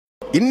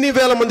ఇన్ని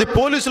వేల మంది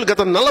పోలీసులు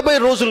గత 40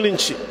 రోజుల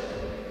నుంచి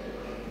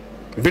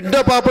బిడ్డ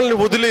పాపల్ని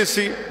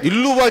వదిలేసి,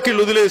 ఇల్లు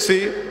వాకిళ్ళు వదిలేసి,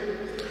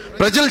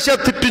 ప్రజల చేత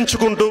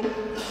తిట్టించుకుంటూ,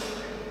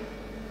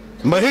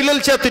 మహిళల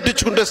చేత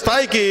తిట్టించుకుంటే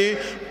స్థాయికి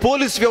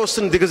పోలీస్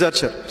వ్యవస్థను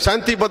దిగజార్చారు.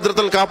 శాంతి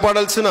భద్రతలు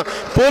కాపాడాల్సిన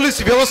పోలీస్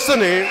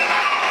వ్యవస్థని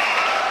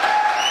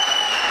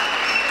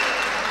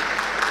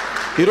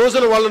ఈ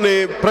రోజున వాళ్ళని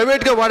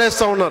ప్రైవేట్గా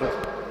వాడేస్తూ ఉన్నారు.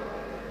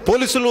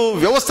 పోలీసులు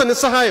వ్యవస్థ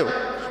నిస్సహాయం.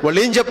 వాళ్ళు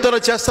ఏం చెప్తారో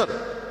చేస్తారు,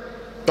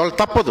 వాళ్ళు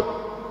తప్పదు.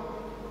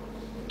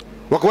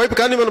 ఒకవైపు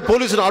కానీ మన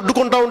పోలీసులు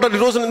అడ్డుకుంటా ఉంటారు.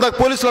 ఈ రోజున ఇందాక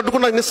పోలీసులు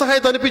అడ్డుకున్నా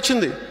నిస్సహాయత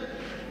అనిపించింది.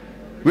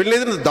 వీళ్ళని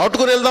ఏదైనా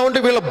దాటుకుని వెళ్దామంటే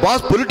వీళ్ళ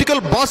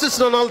పొలిటికల్ బాసెస్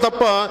అనాలి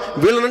తప్ప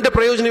వీళ్ళనంటే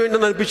ప్రయోజనం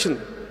ఏంటని అనిపించింది.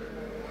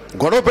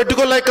 గొడవ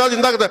పెట్టుకోలేక కాదు,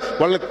 ఇందాక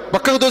వాళ్ళని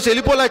పక్కకు దోసి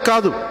వెళ్ళిపోలేక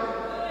కాదు,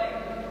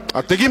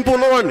 ఆ తెగింపు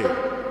ఉన్నవాడిని.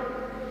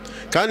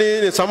 కానీ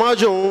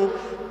సమాజం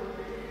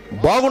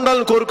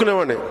బాగుండాలని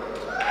కోరుకునేవాడిని.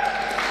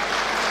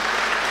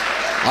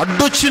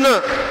 అడ్డొచ్చిన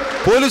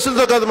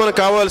పోలీసులతో కాదు మనకు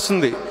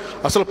కావాల్సింది,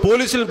 అసలు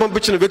పోలీసులను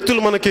పంపించిన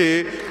వ్యక్తులు మనకి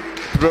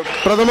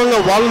ప్రథమంగా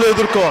వాళ్ళని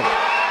ఎదుర్కోవాలి.